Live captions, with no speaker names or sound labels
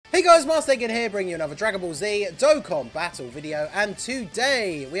Hey guys, Marstegin here, bringing you another Dragon Ball Z Dokkan battle video, and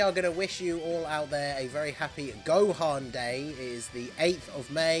today we are going to wish you all out there a very happy Gohan Day. It is the 8th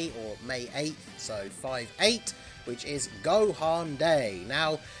of May, or May 8th, so 5/8, which is Gohan Day.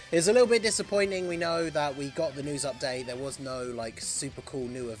 Now, it's a little bit disappointing. We know that we got the news update. There was no, like, super cool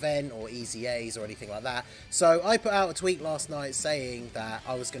new event or easy A's or anything like that. So I put out a tweet last night saying that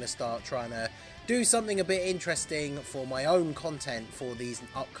I was going to start trying to do something a bit interesting for my own content for these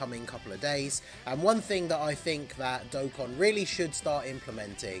upcoming couple of days. And one thing that I think that Dokkan really should start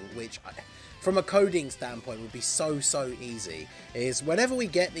implementing, which from a coding standpoint would be so easy, is whenever we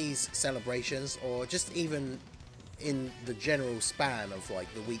get these celebrations, or just even in the general span of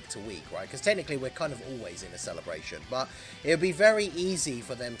like the week to week, right? Because technically we're kind of always in a celebration, but it would be very easy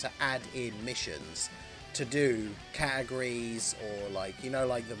for them to add in missions to do categories, or like, you know,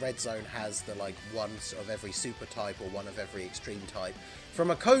 like the red zone has the like one of every super type or one of every extreme type.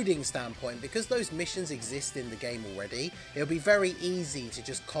 From a coding standpoint, because those missions exist in the game already, it'll be very easy to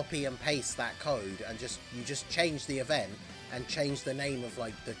just copy and paste that code and you just change the event and change the name of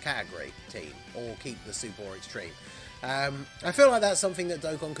like the category team, or keep the super or extreme. I feel like that's something that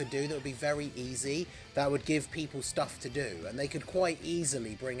Dokkan could do that would be very easy, that would give people stuff to do, and they could quite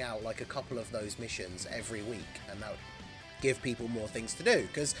easily bring out like a couple of those missions every week, and that would give people more things to do.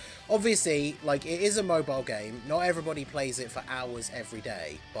 Because obviously, like, it is a mobile game, not everybody plays it for hours every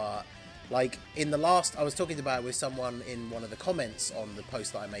day, but like in the last, I was talking about it with someone in one of the comments on the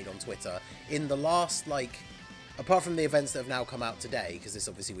post that I made on Twitter, in the last, like, apart from the events that have now come out today, because this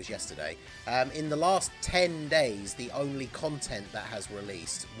obviously was yesterday, in the last 10 days, the only content that has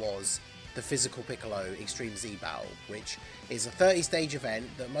released was the Physical Piccolo Extreme Z Battle, which is a 30-stage event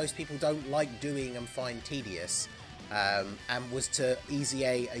that most people don't like doing and find tedious, and was to Easy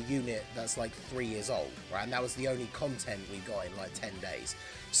A unit that's like 3 years old, right? And that was the only content we got in like 10 days.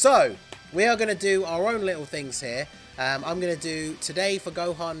 So, we are going to do our own little things here. I'm going to do today for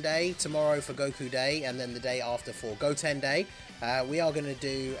Gohan Day, tomorrow for Goku Day, and then the day after for Goten Day. We are going to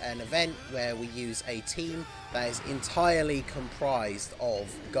do an event where we use a team that is entirely comprised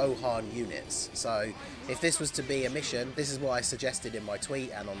of Gohan units. So if this was to be a mission, this is what I suggested in my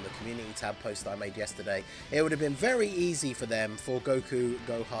tweet and on the community tab post that I made yesterday. It would have been very easy for them, for Goku,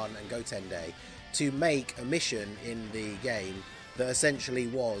 Gohan and Goten Day, to make a mission in the game that essentially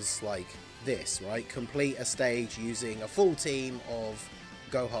was like this, right? Complete a stage using a full team of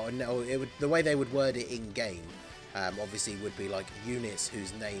Gohan. No, it would, the way they would word it in game, obviously would be like units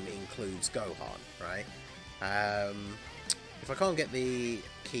whose name includes Gohan, right? If I can't get the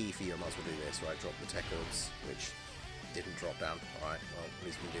key for you, I might as well do this, right? Drop the tech orbs, which didn't drop down. Alright, well, at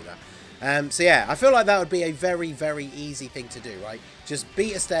least we can do that. So yeah, I feel like that would be a very easy thing to do, right? Just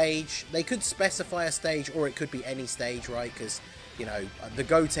beat a stage. They could specify a stage, or it could be any stage, right? Because, you know, the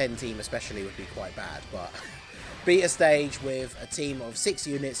Goten team especially would be quite bad, but beat a stage with a team of 6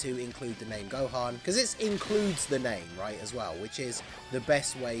 units who include the name Gohan, because it includes the name, right, as well, which is the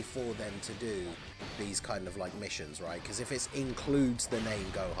best way for them to do these kind of like missions, right? Because if it includes the name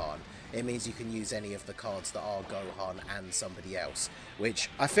Gohan, it means you can use any of the cards that are Gohan and somebody else, which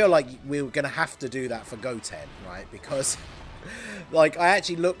I feel like we're going to have to do that for Goten, right? Because like, I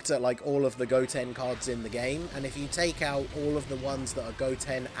actually looked at like all of the Goten cards in the game, and if you take out all of the ones that are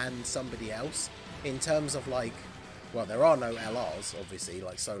Goten and somebody else, in terms of like, well, there are no LRs, obviously,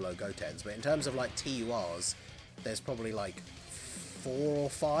 like solo Gotens, but in terms of like TURs, there's probably like 4 or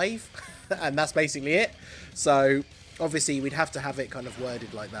 5, and that's basically it. So obviously we'd have to have it kind of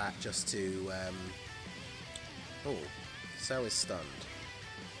worded like that just to, oh, Cell is stunned.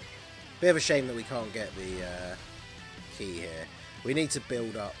 Bit of a shame that we can't get the key here. We need to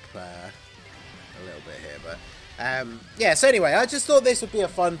build up a little bit here, but yeah, so anyway, I just thought this would be a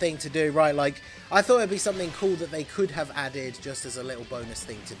fun thing to do, right? Like, I thought it'd be something cool that they could have added just as a little bonus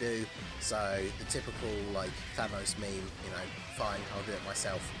thing to do. So the typical like Thanos meme, you know, fine, I'll do it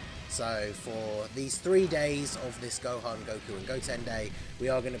myself. So for these 3 days of this Gohan, Goku and Goten Day, we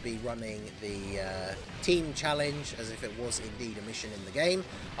are going to be running the team challenge as if it was indeed a mission in the game.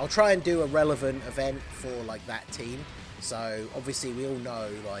 I'll try and do a relevant event for like that team. So obviously we all know,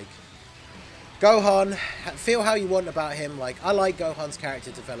 like, Gohan, feel how you want about him. Like, I like Gohan's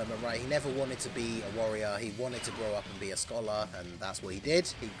character development, right? He never wanted to be a warrior. He wanted to grow up and be a scholar, and that's what he did.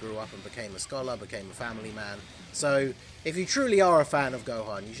 He grew up and became a scholar, became a family man. So if you truly are a fan of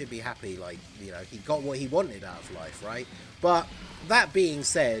Gohan, you should be happy, like, you know, he got what he wanted out of life, right? But that being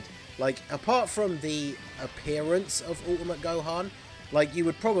said, like, apart from the appearance of Ultimate Gohan, like, you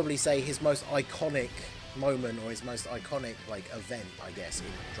would probably say his most iconic moment, or his most iconic like event, I guess, in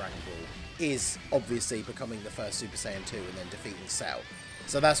Dragon Ball is obviously becoming the first Super Saiyan 2 and then defeating Cell.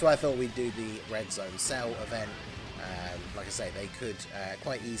 So that's why I thought we'd do the Red Zone Cell event. Like I say, they could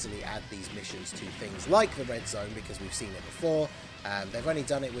quite easily add these missions to things like the Red Zone because we've seen it before. They've only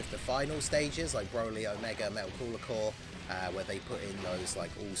done it with the final stages like Broly, Omega, Metal Cooler Core, where they put in those like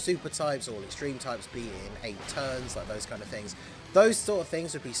all super types, all extreme types, be it in 8 turns, like those kind of things. Those sort of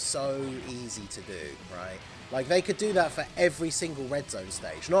things would be so easy to do, right? Like they could do that for every single Red Zone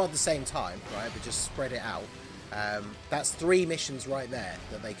stage, not at the same time, right? But just spread it out. That's 3 missions right there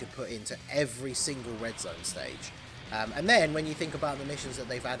that they could put into every single Red Zone stage. And then when you think about the missions that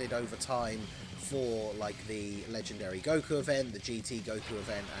they've added over time for like the Legendary Goku event, the GT Goku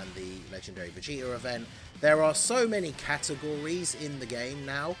event, and the Legendary Vegeta event, there are so many categories in the game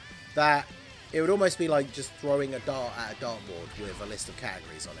now that it would almost be like just throwing a dart at a dartboard with a list of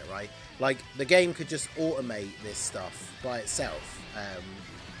categories on it, right? Like the game could just automate this stuff by itself.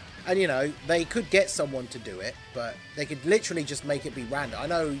 And you know, they could get someone to do it, but they could literally just make it be random. I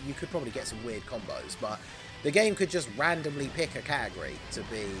know you could probably get some weird combos, but the game could just randomly pick a category to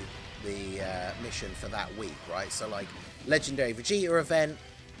be the mission for that week, right? So like Legendary Vegeta event,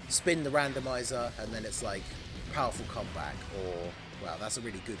 spin the randomizer, and then it's like powerful comeback, or well, that's a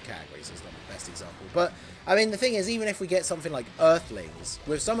really good category, so it's not the best example. But I mean, the thing is, even if we get something like Earthlings,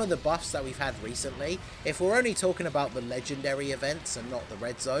 with some of the buffs that we've had recently, if we're only talking about the legendary events and not the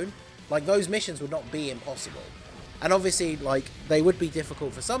Red Zone, like those missions would not be impossible. And obviously, like, they would be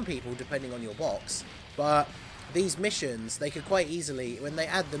difficult for some people depending on your box, but these missions, they could quite easily, when they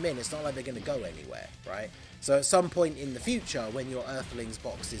add them in, it's not like they're going to go anywhere, right? So at some point in the future, when your Earthlings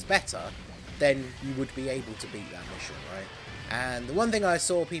box is better, then you would be able to beat that mission, right? And the one thing I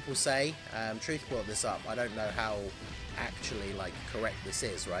saw people say, Truth brought this up, I don't know how actually like correct this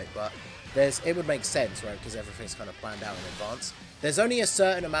is, right? But it would make sense, right? Because everything's kind of planned out in advance. There's only a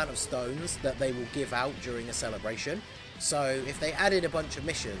certain amount of stones that they will give out during a celebration. So if they added a bunch of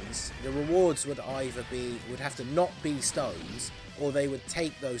missions, the rewards would either would have to not be stones, or they would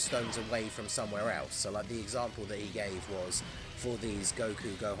take those stones away from somewhere else. So like the example that he gave was for these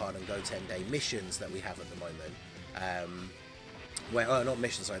Goku, Gohan, and Goten Day missions that we have at the moment. Not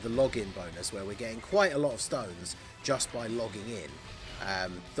missions, sorry, the login bonus, where we're getting quite a lot of stones just by logging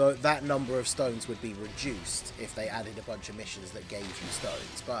in. Though that number of stones would be reduced if they added a bunch of missions that gave you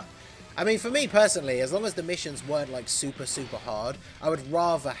stones. But I mean, for me personally, as long as the missions weren't like super hard, I would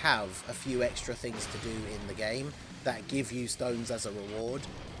rather have a few extra things to do in the game that give you stones as a reward,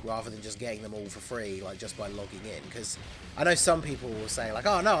 rather than just getting them all for free, like just by logging in. Because I know some people will say like,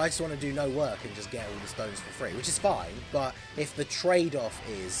 oh no, I just want to do no work and just get all the stones for free, which is fine. But if the trade-off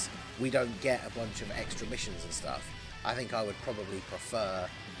is we don't get a bunch of extra missions and stuff, I think I would probably prefer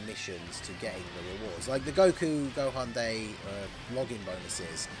missions to getting the rewards. Like the Goku Gohan Day login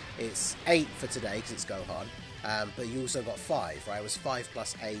bonuses, it's 8 for today because it's Gohan, but you also got 5, right? It was 5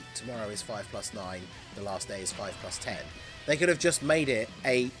 plus 8, tomorrow is 5 plus 9, the last day is 5 plus 10. They could have just made it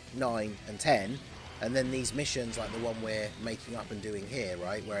 8, 9, and 10, and then these missions, like the one we're making up and doing here,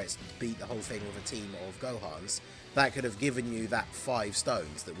 right, where it's beat the whole thing with a team of Gohans, that could have given you that 5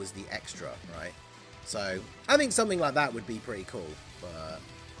 stones that was the extra, right? So I think something like that would be pretty cool. But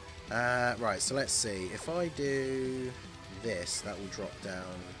right, so let's see. If I do this, that will drop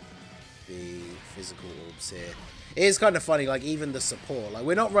down the physical orbs here. It is kind of funny, like even the support. Like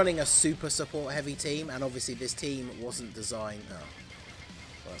we're not running a super support heavy team, and obviously this team wasn't designed. Oh,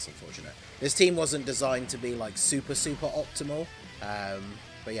 well, that's unfortunate. This team wasn't designed to be like super optimal.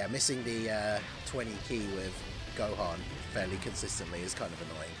 But yeah, missing the 20 key with Gohan fairly consistently is kind of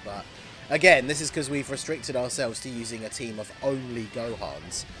annoying. But again, this is because we've restricted ourselves to using a team of only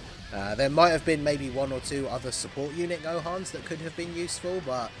Gohans. There might have been maybe 1 or 2 other support unit Gohans that could have been useful,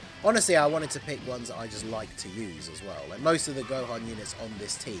 but honestly, I wanted to pick ones that I just like to use as well. Like most of the Gohan units on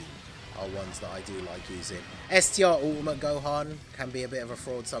this team are ones that I do like using. STR Ultimate Gohan can be a bit of a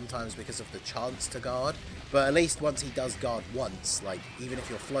fraud sometimes because of the chance to guard, but at least once he does guard once, like even if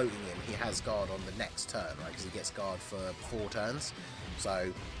you're floating him, he has guard on the next turn, right? Because he gets guard for 4 turns.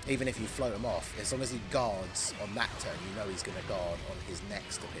 So even if you float him off, as long as he guards on that turn, you know he's going to guard on his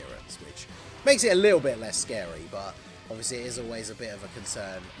next appearance, which makes it a little bit less scary, but obviously it is always a bit of a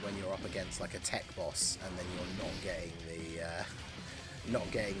concern when you're up against like a tech boss and then you're not getting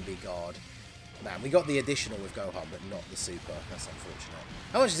the guard. Man, we got the additional with Gohan, but not the super. That's unfortunate.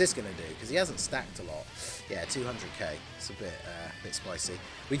 How much is this going to do? Because he hasn't stacked a lot. Yeah, 200k. It's a bit spicy.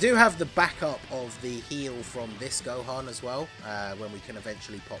 We do have the backup of the heal from this Gohan as well, when we can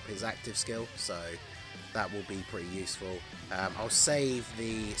eventually pop his active skill. So that will be pretty useful. I'll save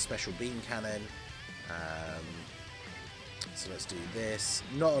the special beam cannon. So let's do this.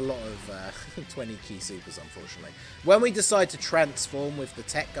 Not a lot of 20 key supers, unfortunately. When we decide to transform with the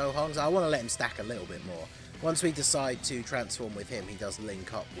Tech Gohans, I want to let him stack a little bit more. Once we decide to transform with him, he does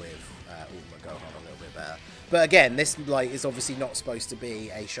link up with Ultimate Gohan a little bit better. But again, this like is obviously not supposed to be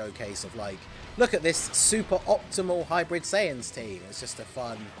a showcase of like, look at this super optimal Hybrid Saiyans team. It's just a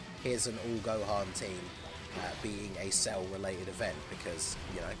fun, here's an all Gohan team being a Cell related event because,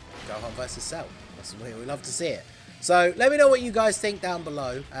 you know, Gohan versus Cell. That's the way we love to see it. So let me know what you guys think down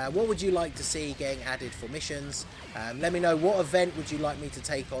below. What would you like to see getting added for missions? Let me know what event would you like me to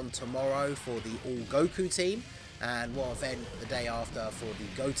take on tomorrow for the All Goku team, and what event the day after for the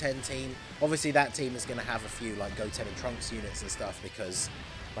Goten team. Obviously that team is going to have a few like Goten and Trunks units and stuff because,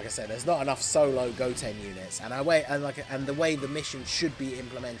 like I said, there's not enough solo Goten units, and the way the mission should be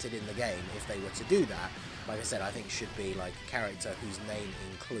implemented in the game, if they were to do that, like I said, I think should be like a character whose name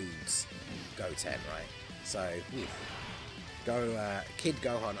includes Goten, right? So, Kid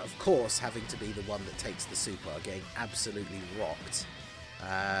Gohan, of course, having to be the one that takes the super, getting absolutely rocked.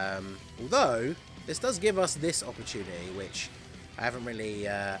 Although, this does give us this opportunity, which I haven't really,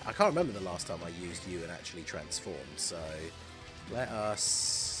 I can't remember the last time I used you and actually transformed, so let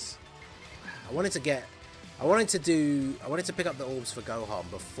us, I wanted to pick up the orbs for Gohan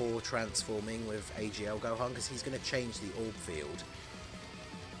before transforming with AGL Gohan, because he's going to change the orb field.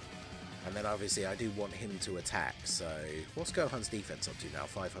 And then obviously I do want him to attack, so what's Gohan's defense up to now?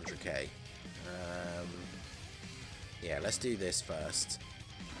 500k. Yeah, let's do this first.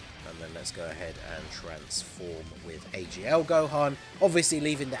 And then let's go ahead and transform with AGL Gohan. Obviously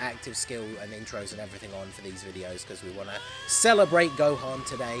leaving the active skill and intros and everything on for these videos because we want to celebrate Gohan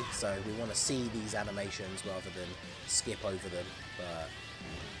today. So we want to see these animations rather than skip over them. But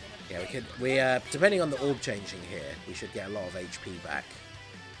yeah, depending on the orb changing here, we should get a lot of HP back.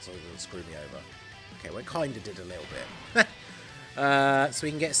 So it doesn't screw me over. Okay, we kind of did a little bit. So we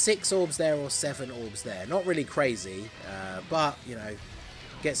can get 6 orbs there or 7 orbs there. Not really crazy, but, you know,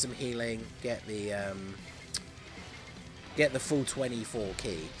 get some healing, get the full 24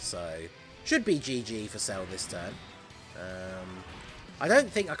 key. So, should be GG for Cell this turn. I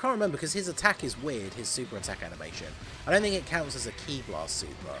can't remember because his attack is weird, his super attack animation. I don't think it counts as a Ki Blast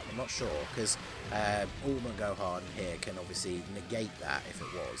super, I'm not sure, because Ultimate Gohan here can obviously negate that if it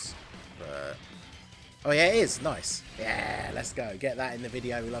was. But, oh yeah, it is, nice. Yeah, let's go, get that in the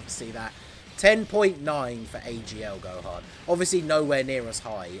video, we love to see that. 10.9 for AGL Gohan. Obviously nowhere near as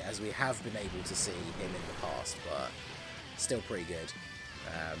high as we have been able to see him in the past, but still pretty good.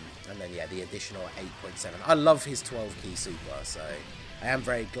 And then yeah, the additional 8.7. I love his 12 key super, so I am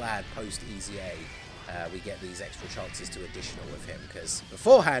very glad post Easy A we get these extra chances to additional with him, because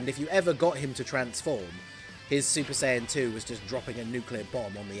beforehand, if you ever got him to transform, his Super Saiyan 2 was just dropping a nuclear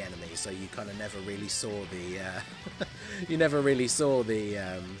bomb on the enemy, so you kind of never really saw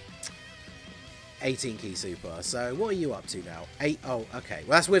the 18 key super. So what are you up to now? 8. Oh, okay.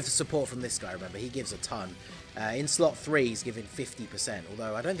 Well, that's with support from this guy. Remember, he gives a ton. In slot 3, he's giving 50%.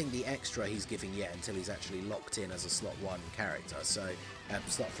 Although I don't think the extra he's giving yet until he's actually locked in as a slot 1 character. So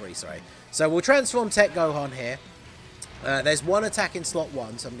slot 3, sorry. So we'll transform Tech Gohan here. There's one attack in slot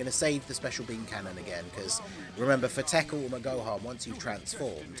 1, so I'm going to save the special beam cannon again, because remember, for Tech Ultimate Gohan, once you've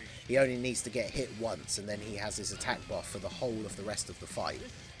transformed, he only needs to get hit once, and then he has his attack buff for the whole of the rest of the fight.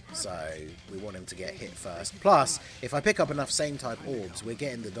 So we want him to get hit first. Plus, if I pick up enough same type orbs, we're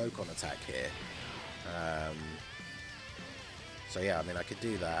getting the Dokkan attack here. So yeah, I mean, I could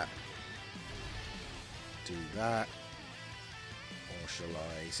do that. Do that. Or shall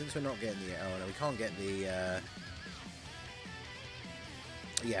I? Since we're not getting the... Oh, no, we can't get the...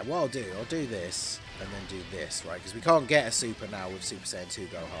 Yeah, what I'll do this, and then do this, right? Because we can't get a super now with Super Saiyan 2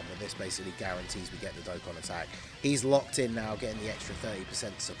 Gohan, but this basically guarantees we get the Dokkan attack. He's locked in now, getting the extra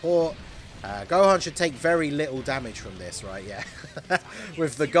 30% support. Gohan should take very little damage from this, right? Yeah.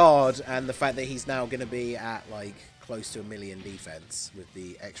 With the guard and the fact that he's now going to be at, like, close to 1 million defense with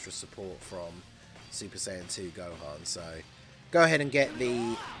the extra support from Super Saiyan 2 Gohan. So, go ahead and get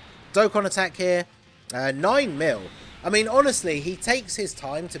the Dokkan attack here. 9 mil. I mean, honestly, he takes his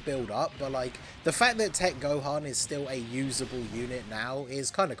time to build up, but, like, the fact that Tech Gohan is still a usable unit now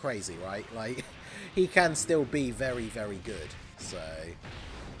is kind of crazy, right? Like, he can still be very, very good. So,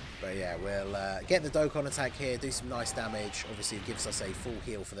 but yeah, we'll get the Dokkan attack here, do some nice damage. Obviously, it gives us a full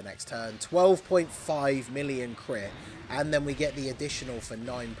heal for the next turn. 12.5 million crit, and then we get the additional for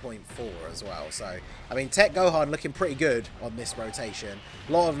 9.4 as well. So, I mean, Tech Gohan looking pretty good on this rotation.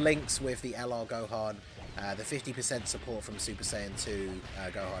 A lot of links with the LR Gohan. The 50% support from Super Saiyan 2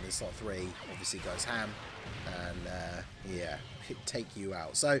 Gohan in slot 3 obviously goes ham. And yeah, take you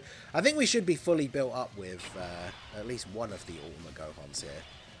out. So I think we should be fully built up with at least one of the Ultimate Gohans here.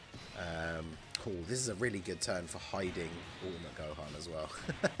 Cool, this is a really good turn for hiding Ultimate Gohan as well.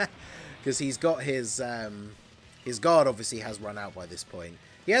 Because he's got his guard obviously has run out by this point.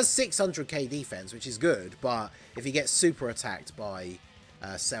 He has 600k defense, which is good, but if he gets super attacked by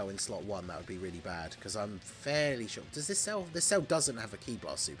Cell in slot 1, that would be really bad, because I'm fairly sure... Does this Cell... This Cell doesn't have a Ki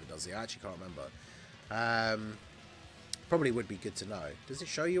Blast super, does he? I actually can't remember. Probably would be good to know. Does it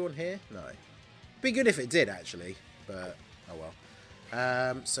show you on here? No. Be good if it did, actually, but oh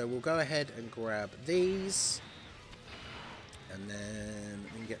well. So we'll go ahead and grab these, and then we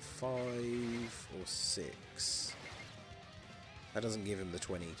can get 5 or 6. That doesn't give him the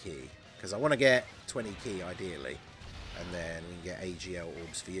 20 Ki, because I want to get 20 Ki ideally. And then we can get AGL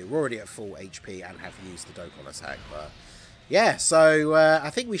orbs for you. We're already at full HP and have used the Dokkan attack. But yeah, so I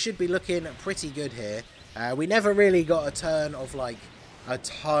think we should be looking pretty good here. We never really got a turn of like a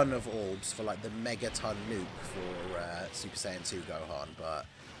ton of orbs for like the Megaton nuke for Super Saiyan 2 Gohan. But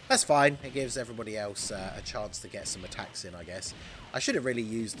that's fine. It gives everybody else a chance to get some attacks in, I guess. I should have really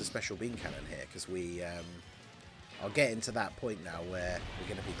used the special beam cannon here, because we... I'll get into that point now where we're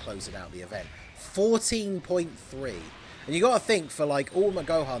going to be closing out the event. 14.3. And you got to think, for like Ultimate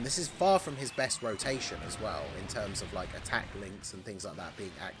Gohan, this is far from his best rotation as well, in terms of like attack links and things like that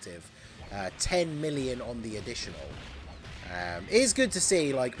being active. 10 million on the additional. It is good to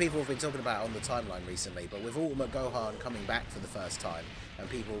see, like people have been talking about it on the timeline recently, but with Ultimate Gohan coming back for the first time, and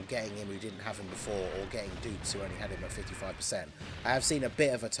people getting him who didn't have him before, or getting dupes who only had him at 55%, I have seen a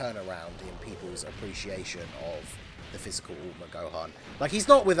bit of a turnaround in people's appreciation of the physical Ultimate Gohan. Like, he's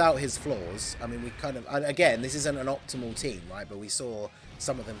not without his flaws. I mean, we kind of... Again, this isn't an optimal team, right? But we saw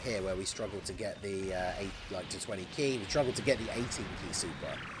some of them here where we struggled to get the 8 to 20 Ki. We struggled to get the 18 Ki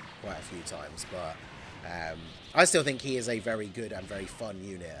super quite a few times. But I still think he is a very good and very fun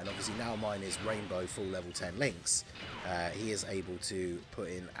unit. And obviously now mine is Rainbow full level 10 links. He is able to put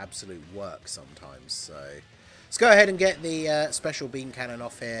in absolute work sometimes. So... let's go ahead and get the special beam cannon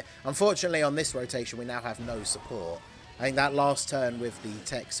off here. Unfortunately, on this rotation, we now have no support. I think that last turn with the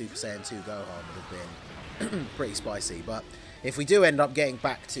Tech Super Saiyan 2 Gohan would have been pretty spicy. But if we do end up getting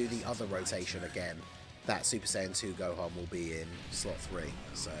back to the other rotation again, that Super Saiyan 2 Gohan will be in slot 3.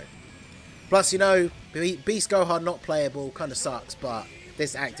 So, plus, you know, Beast Gohan not playable kind of sucks, but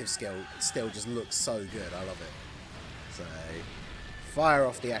this active skill still just looks so good. I love it. So, fire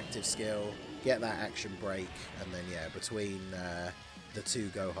off the active skill. Get that action break, and then yeah, between the two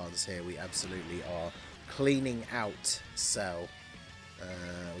Gohans here, we absolutely are cleaning out Cell.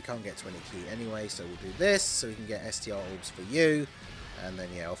 We can't get 20 Ki anyway, so we'll do this, so we can get STR orbs for you, and then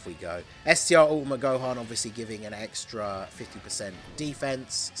yeah, off we go. STR Ultimate Gohan obviously giving an extra 50%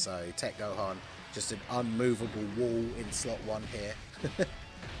 defense, so Tech Gohan, just an unmovable wall in slot 1 here.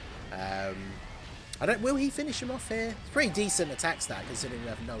 Will he finish him off here? It's pretty decent attack stat considering we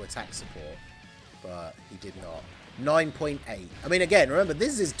have no attack support. But he did not. 9.8. I mean, again, remember,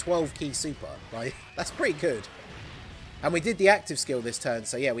 this is 12 Ki super. Right? That's pretty good. And we did the active skill this turn.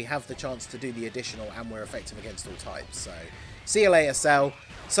 So, yeah, we have the chance to do the additional and we're effective against all types. So, see you later, Cell.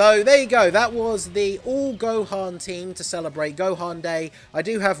 So, there you go. That was the all Gohan team to celebrate Gohan Day. I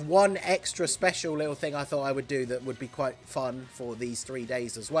do have one extra special little thing I thought I would do that would be quite fun for these 3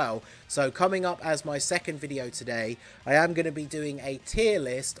 days as well. So, coming up as my second video today, I am going to be doing a tier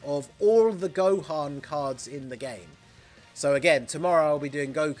list of all the Gohan cards in the game. So again, tomorrow I'll be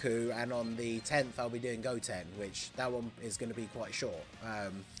doing Goku, and on the 10th I'll be doing Goten, which that one is going to be quite short.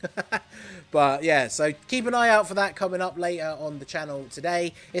 But yeah, so keep an eye out for that coming up later on the channel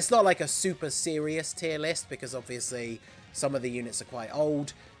today. It's not like a super serious tier list, because obviously some of the units are quite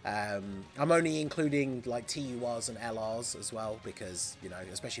old. I'm only including like TURs and LRs as well, because, you know,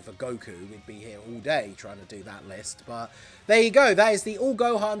 especially for Goku, we'd be here all day trying to do that list. But there you go, that is the all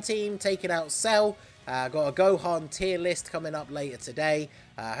Gohan team taking out Cell. Got a Gohan tier list coming up later today.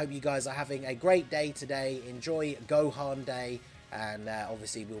 Hope you guys are having a great day today. Enjoy Gohan Day. And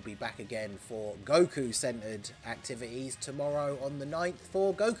obviously we'll be back again for Goku-centered activities tomorrow on the 9th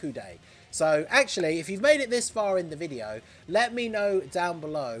for Goku Day. So actually, if you've made it this far in the video, let me know down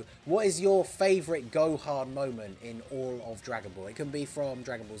below what is your favourite Gohan moment in all of Dragon Ball. It can be from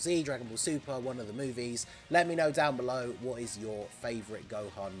Dragon Ball Z, Dragon Ball Super, one of the movies. Let me know down below what is your favourite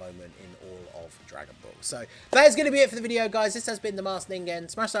Gohan moment in all of Dragon Ball. So that is going to be it for the video, guys. This has been the Masked Ningen.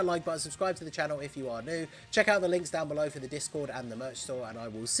 Smash that like button, subscribe to the channel if you are new. Check out the links down below for the Discord and the merch store, and I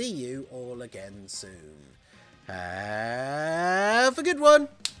will see you all again soon. Have a good one.